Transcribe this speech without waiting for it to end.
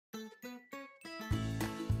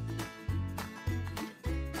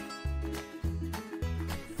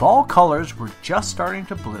Fall colors were just starting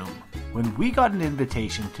to bloom when we got an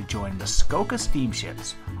invitation to join Muskoka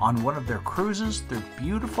Steamships on one of their cruises through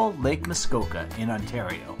beautiful Lake Muskoka in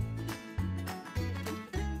Ontario.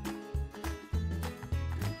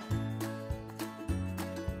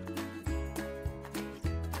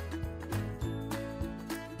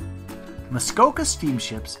 Muskoka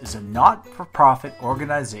Steamships is a not-for-profit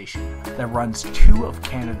organization that runs two of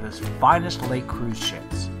Canada's finest lake cruise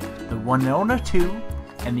ships, the Winona II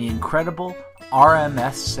and the incredible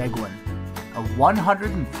SS Segwyn, a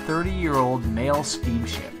 130-year-old mail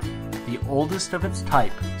steamship, the oldest of its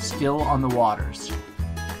type still on the waters.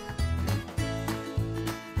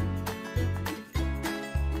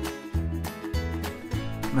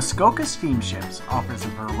 Muskoka Steamships offers a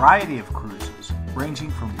variety of cruises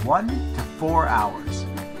ranging from 1 to 4 hours.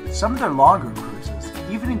 Some of their longer cruises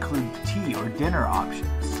even include tea or dinner options.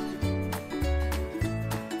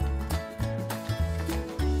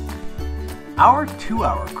 Our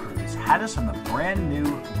 2-hour cruise had us on the brand new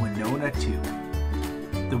Winona II.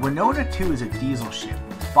 The Winona II is a diesel ship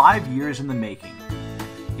 5 years in the making.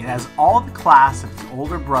 It has all the class of its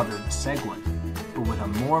older brother, the Segwyn, but with a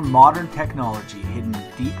more modern technology hidden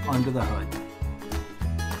deep under the hood.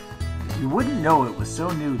 You wouldn't know it was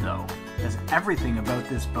so new though, as everything about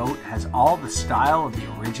this boat has all the style of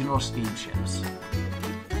the original steamships.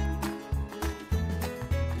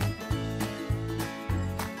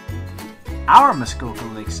 Our Muskoka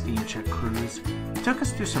Lake steamship cruise took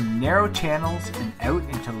us through some narrow channels and out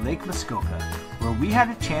into Lake Muskoka, where we had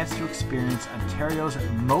a chance to experience Ontario's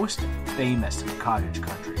most famous cottage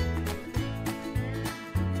country.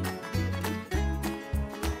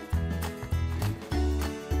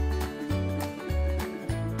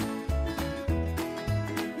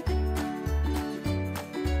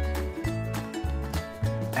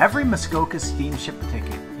 Every Muskoka steamship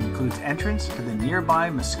ticket includes entrance to the nearby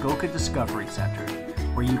Muskoka Discovery Center,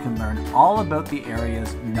 where you can learn all about the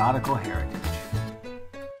area's nautical heritage.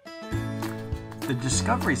 The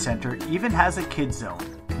Discovery Center even has a kids zone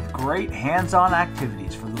with great hands-on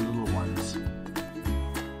activities for the little ones.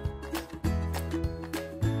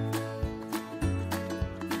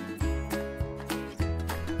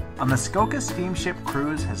 A Muskoka steamship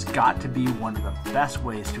cruise has got to be one of the best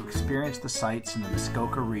ways to experience the sights in the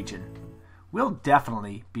Muskoka region. We'll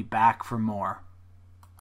definitely be back for more.